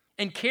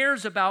and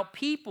cares about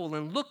people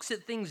and looks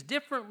at things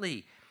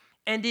differently.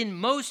 And in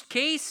most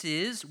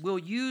cases, will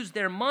use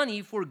their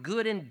money for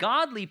good and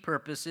godly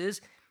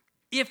purposes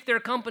if their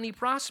company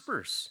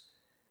prospers.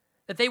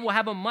 That they will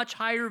have a much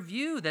higher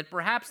view, that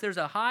perhaps there's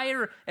a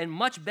higher and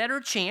much better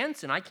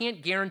chance, and I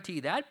can't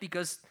guarantee that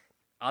because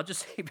I'll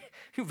just say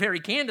very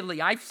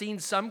candidly, I've seen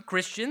some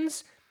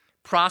Christians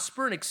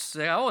prosper and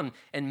excel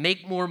and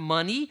make more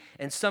money,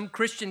 and some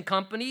Christian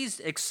companies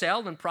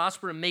excel and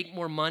prosper and make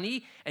more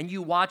money, and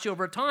you watch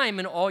over time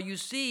and all you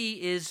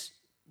see is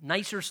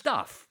nicer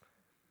stuff.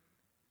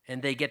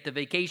 And they get the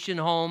vacation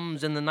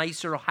homes and the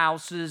nicer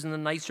houses and the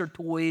nicer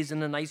toys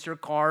and the nicer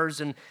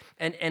cars. And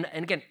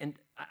again, and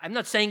I'm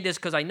not saying this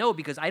because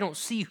I don't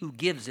see who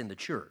gives in the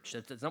church.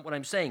 That's not what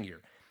I'm saying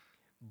here.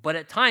 But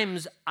at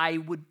times, I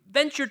would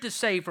venture to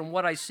say from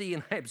what I see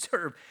and I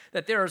observe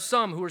that there are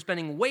some who are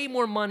spending way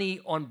more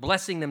money on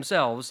blessing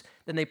themselves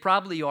than they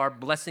probably are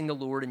blessing the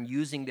Lord and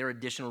using their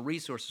additional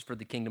resources for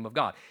the kingdom of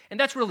God. And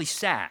that's really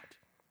sad.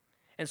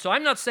 And so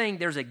I'm not saying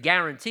there's a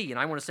guarantee, and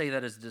I want to say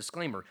that as a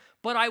disclaimer,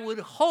 but I would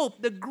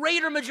hope the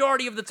greater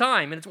majority of the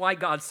time, and it's why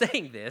God's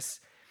saying this,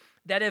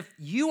 that if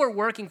you are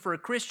working for a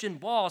Christian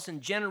boss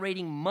and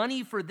generating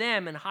money for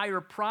them and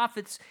higher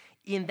profits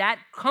in that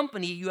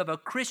company, you have a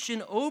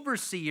Christian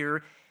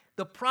overseer,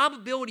 the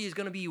probability is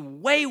going to be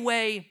way,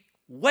 way,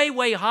 way,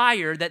 way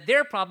higher that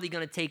they're probably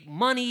going to take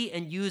money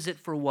and use it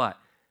for what?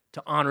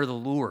 To honor the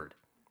Lord.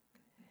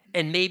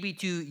 And maybe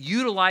to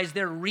utilize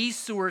their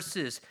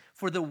resources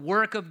for the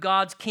work of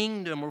God's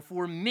kingdom or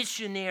for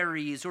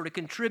missionaries or to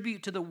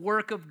contribute to the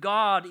work of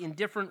God in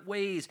different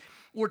ways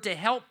or to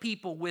help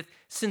people with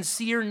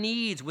sincere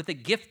needs, with a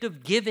gift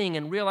of giving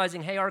and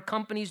realizing, hey, our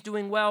company's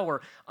doing well or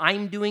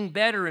I'm doing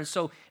better.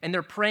 And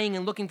they're praying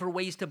and looking for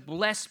ways to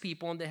bless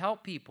people and to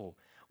help people.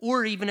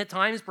 Or even at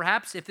times,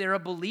 perhaps if they're a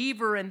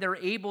believer and they're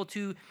able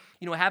to,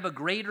 have a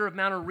greater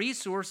amount of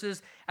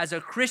resources as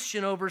a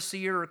Christian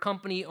overseer or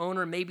company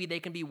owner, maybe they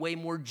can be way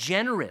more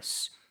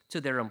generous to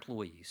their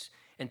employees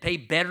and pay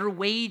better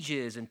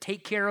wages and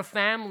take care of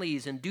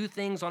families and do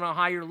things on a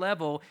higher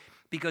level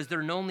because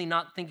they're not only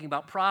not thinking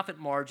about profit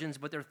margins,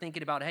 but they're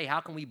thinking about, hey,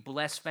 how can we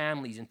bless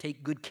families and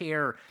take good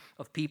care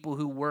of people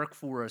who work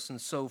for us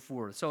and so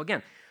forth. So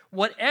again,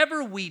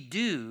 whatever we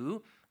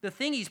do, the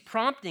thing he's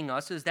prompting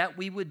us is that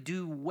we would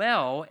do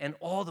well, and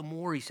all the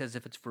more, he says,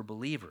 if it's for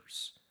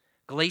believers.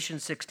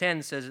 Galatians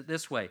 6:10 says it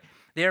this way,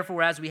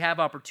 therefore, as we have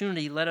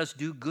opportunity, let us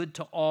do good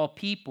to all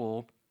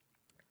people,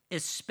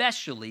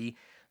 especially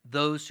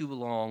those who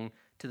belong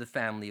to the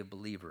family of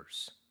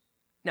believers.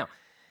 Now,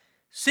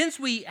 since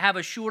we have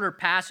a shorter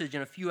passage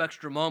and a few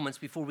extra moments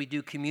before we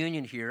do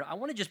communion here, I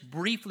want to just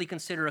briefly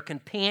consider a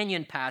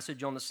companion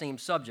passage on the same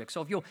subject.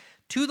 So if you'll,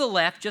 to the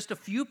left, just a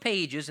few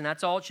pages, and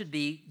that's all it should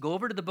be, go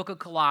over to the book of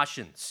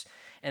Colossians.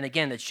 And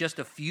again, it's just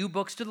a few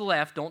books to the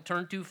left. Don't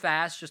turn too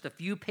fast. Just a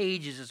few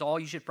pages is all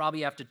you should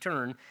probably have to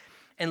turn.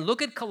 And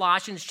look at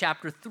Colossians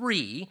chapter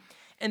 3.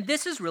 And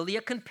this is really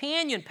a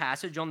companion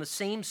passage on the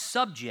same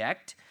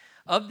subject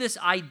of this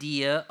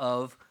idea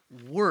of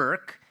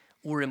work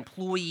or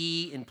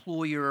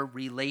employee-employer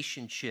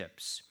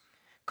relationships.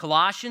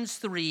 Colossians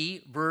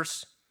 3,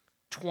 verse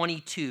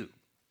 22.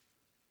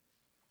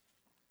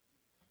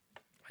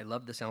 I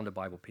love the sound of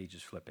Bible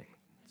pages flipping.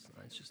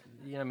 It's just,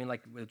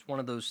 it's one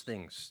of those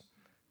things.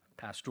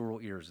 Pastoral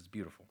ears, it's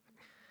beautiful.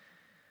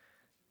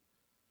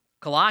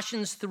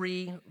 Colossians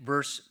 3,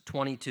 verse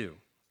 22.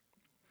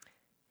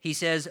 He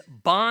says,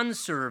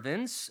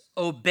 bondservants,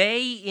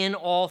 obey in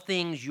all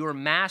things your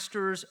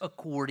masters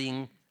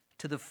according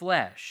to the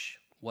flesh.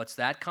 What's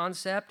that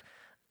concept?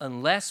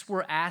 Unless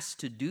we're asked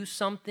to do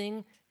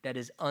something that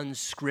is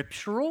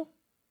unscriptural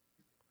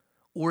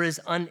or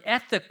is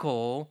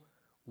unethical,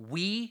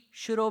 we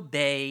should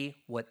obey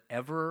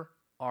whatever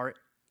our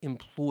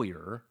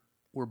employer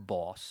or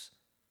boss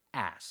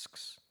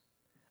asks.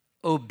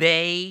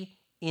 Obey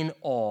in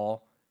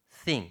all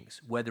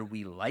things, whether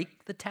we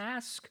like the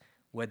task,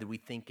 whether we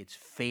think it's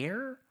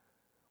fair,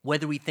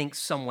 whether we think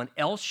someone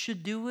else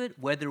should do it,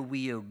 whether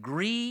we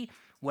agree,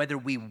 whether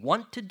we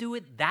want to do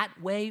it that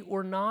way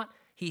or not.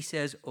 He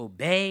says,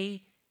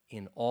 obey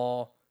in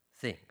all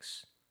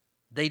things.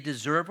 They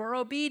deserve our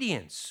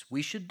obedience.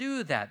 We should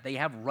do that. They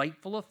have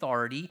rightful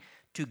authority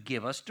to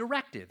give us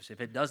directives. If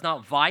it does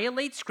not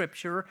violate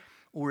Scripture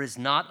or is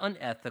not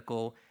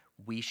unethical,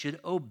 we should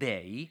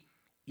obey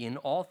in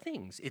all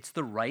things. It's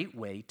the right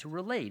way to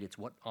relate. It's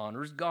what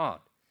honors God.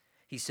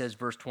 He says,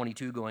 verse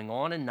 22 going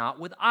on, and not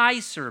with eye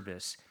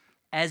service,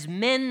 as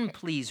men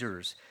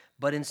pleasers,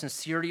 but in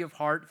sincerity of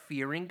heart,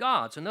 fearing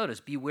God. So notice,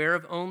 beware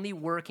of only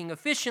working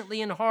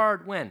efficiently and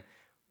hard when?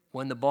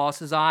 When the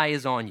boss's eye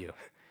is on you.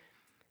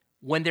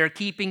 When they're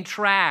keeping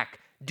track,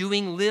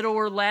 doing little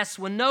or less,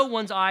 when no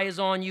one's eye is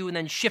on you, and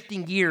then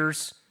shifting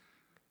gears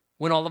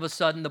when all of a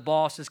sudden the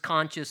boss is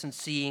conscious and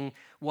seeing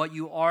what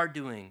you are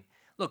doing.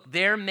 Look,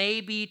 there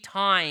may be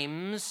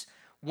times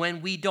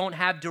when we don't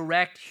have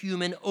direct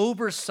human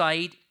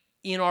oversight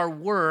in our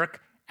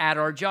work at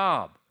our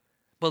job.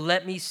 But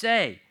let me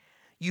say,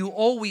 you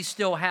always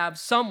still have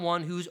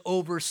someone who's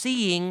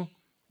overseeing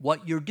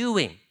what you're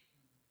doing.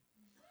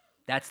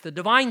 That's the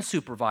divine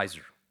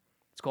supervisor.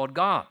 It's called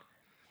God.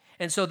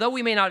 And so though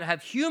we may not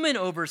have human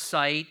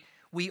oversight,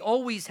 we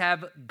always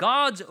have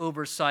God's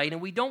oversight,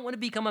 and we don't want to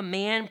become a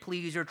man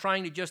pleaser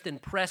trying to just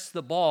impress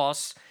the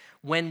boss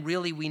when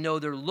really we know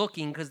they're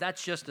looking, because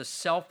that's just a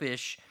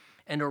selfish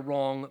and a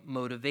wrong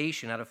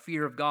motivation. Out of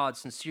fear of God,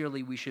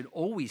 sincerely, we should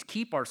always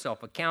keep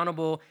ourselves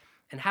accountable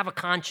and have a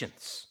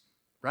conscience,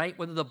 right?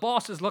 Whether the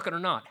boss is looking or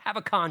not, have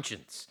a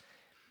conscience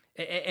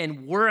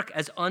and work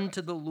as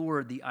unto the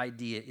Lord, the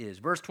idea is.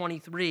 Verse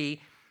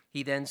 23,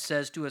 he then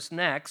says to us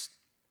next,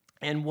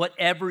 and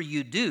whatever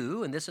you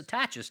do, and this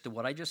attaches to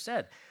what I just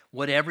said,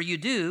 whatever you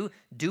do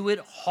it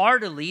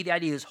heartily. The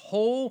idea is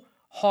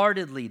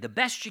wholeheartedly, the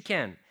best you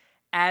can,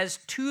 as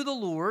to the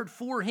Lord,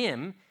 for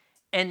him,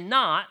 and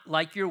not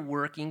like you're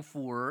working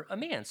for a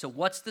man. So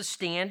what's the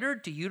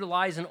standard to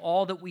utilize in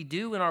all that we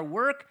do in our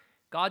work?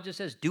 God just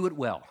says, do it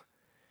well.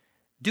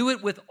 Do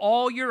it with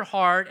all your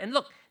heart. And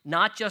look,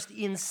 not just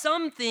in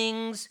some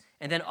things,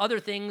 and then other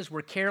things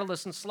we're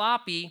careless and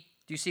sloppy.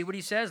 Do you see what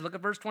he says? Look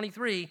at verse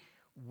 23.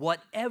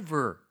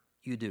 Whatever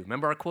you do.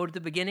 Remember our quote at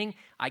the beginning?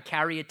 I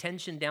carry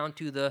attention down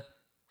to the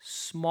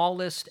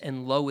smallest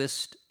and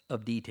lowest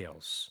of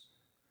details.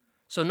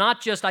 So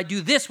not just I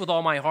do this with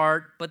all my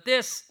heart, but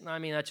this,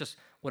 that's just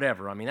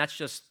whatever. That's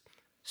just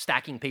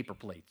stacking paper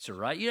plates, or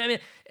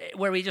right?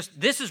 Where we just,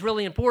 this is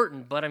really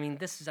important, but I'm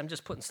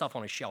just putting stuff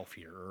on a shelf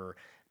here. Or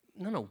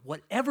no,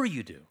 whatever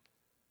you do,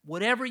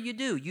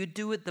 you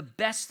do it the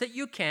best that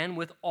you can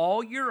with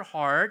all your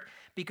heart,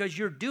 because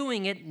you're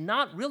doing it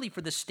not really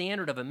for the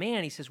standard of a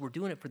man. He says we're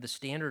doing it for the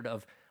standard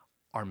of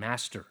our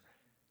master,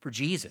 for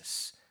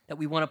Jesus, that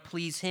we want to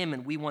please him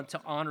and we want to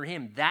honor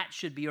him. That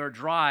should be our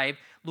drive.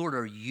 Lord,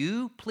 are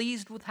you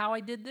pleased with how I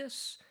did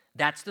this?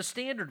 That's the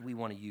standard we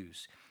want to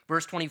use.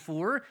 Verse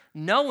 24,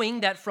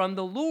 knowing that from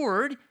the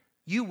Lord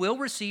you will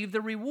receive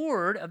the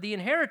reward of the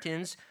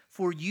inheritance,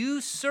 for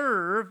you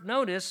serve,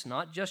 notice,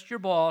 not just your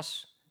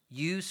boss,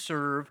 you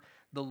serve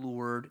the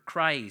Lord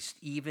Christ,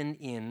 even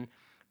in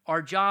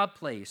our job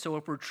place. So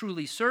if we're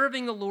truly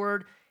serving the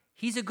Lord,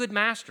 he's a good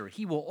master.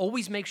 He will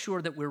always make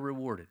sure that we're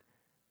rewarded.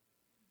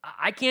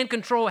 I can't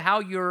control how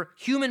your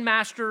human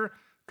master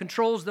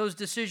controls those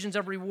decisions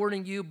of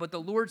rewarding you, but the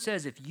Lord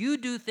says, if you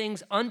do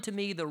things unto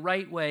me the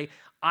right way,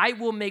 I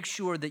will make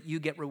sure that you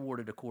get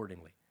rewarded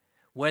accordingly.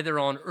 Whether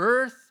on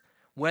earth,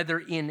 whether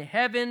in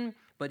heaven,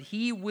 but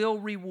he will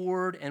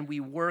reward, and we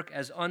work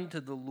as unto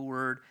the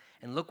Lord.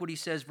 And look what he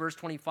says, verse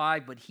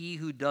 25, but he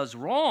who does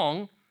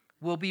wrong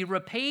will be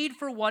repaid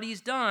for what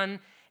he's done,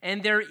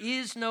 and there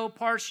is no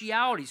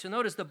partiality. So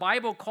notice the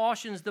Bible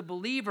cautions the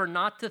believer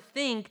not to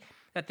think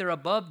that they're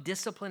above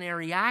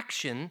disciplinary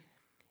action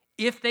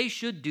if they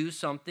should do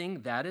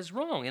something that is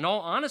wrong. In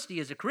all honesty,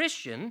 as a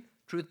Christian,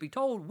 truth be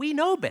told, we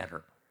know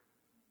better.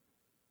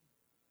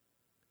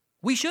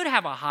 We should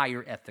have a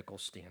higher ethical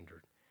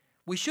standard.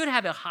 We should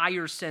have a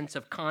higher sense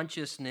of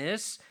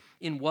consciousness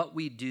in what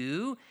we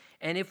do.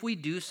 And if we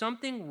do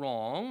something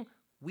wrong,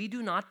 we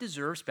do not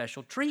deserve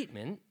special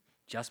treatment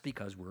just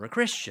because we're a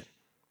Christian.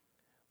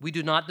 We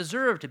do not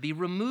deserve to be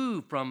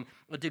removed from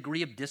a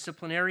degree of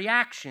disciplinary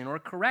action or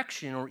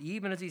correction, or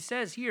even, as he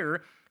says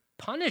here,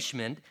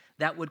 punishment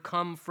that would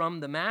come from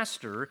the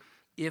master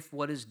if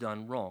what is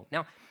done wrong.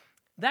 Now,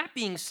 that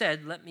being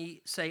said, let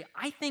me say,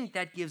 I think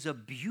that gives a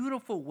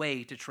beautiful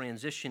way to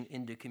transition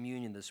into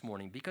communion this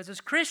morning, because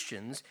as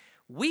Christians,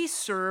 we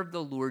serve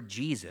the Lord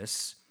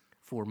Jesus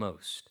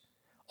foremost.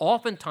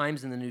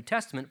 Oftentimes in the New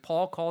Testament,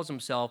 Paul calls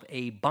himself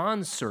a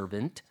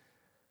bondservant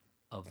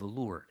of the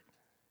Lord.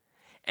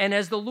 And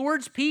as the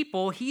Lord's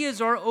people, he is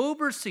our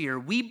overseer.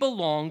 We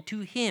belong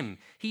to him.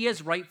 He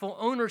has rightful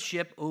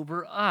ownership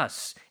over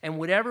us. And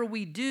whatever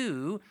we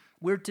do,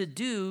 we're to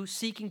do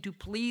seeking to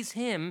please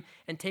him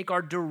and take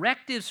our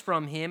directives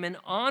from him and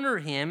honor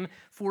him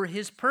for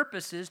his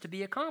purposes to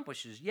be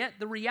accomplished. Yet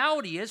the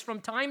reality is, from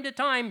time to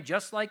time,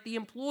 just like the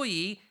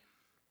employee,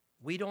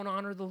 we don't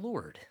honor the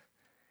Lord.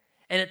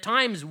 And at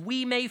times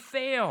we may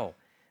fail.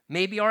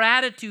 Maybe our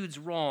attitude's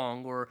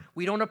wrong, or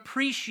we don't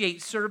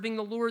appreciate serving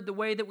the Lord the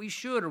way that we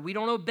should, or we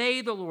don't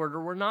obey the Lord,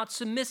 or we're not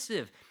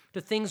submissive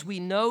to things we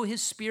know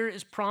his Spirit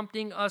is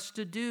prompting us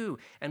to do,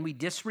 and we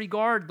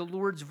disregard the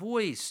Lord's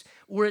voice.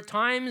 Or at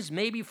times,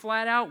 maybe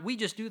flat out, we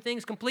just do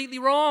things completely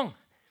wrong,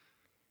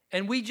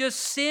 and we just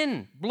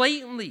sin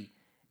blatantly,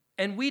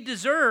 and we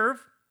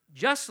deserve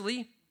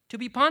justly to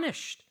be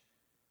punished.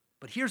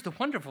 But here's the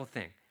wonderful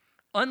thing.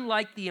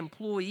 Unlike the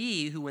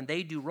employee who, when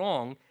they do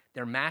wrong,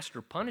 their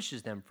master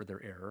punishes them for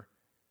their error,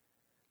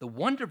 The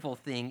wonderful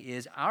thing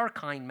is our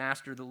kind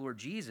master, the Lord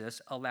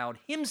Jesus, allowed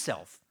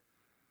himself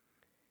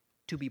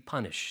to be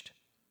punished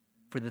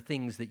for the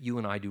things that you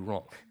and I do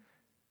wrong.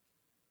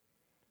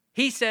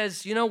 He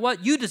says, you know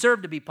what? You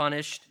deserve to be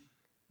punished,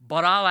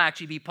 but I'll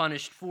actually be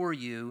punished for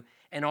you.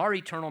 And our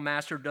eternal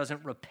master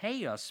doesn't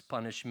repay us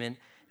punishment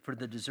for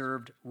the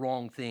deserved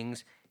wrong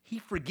things. He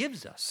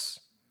forgives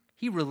us.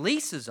 He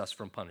releases us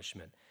from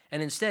punishment.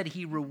 And instead,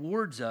 he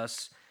rewards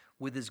us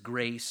with his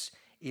grace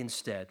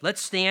instead.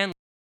 Let's stand.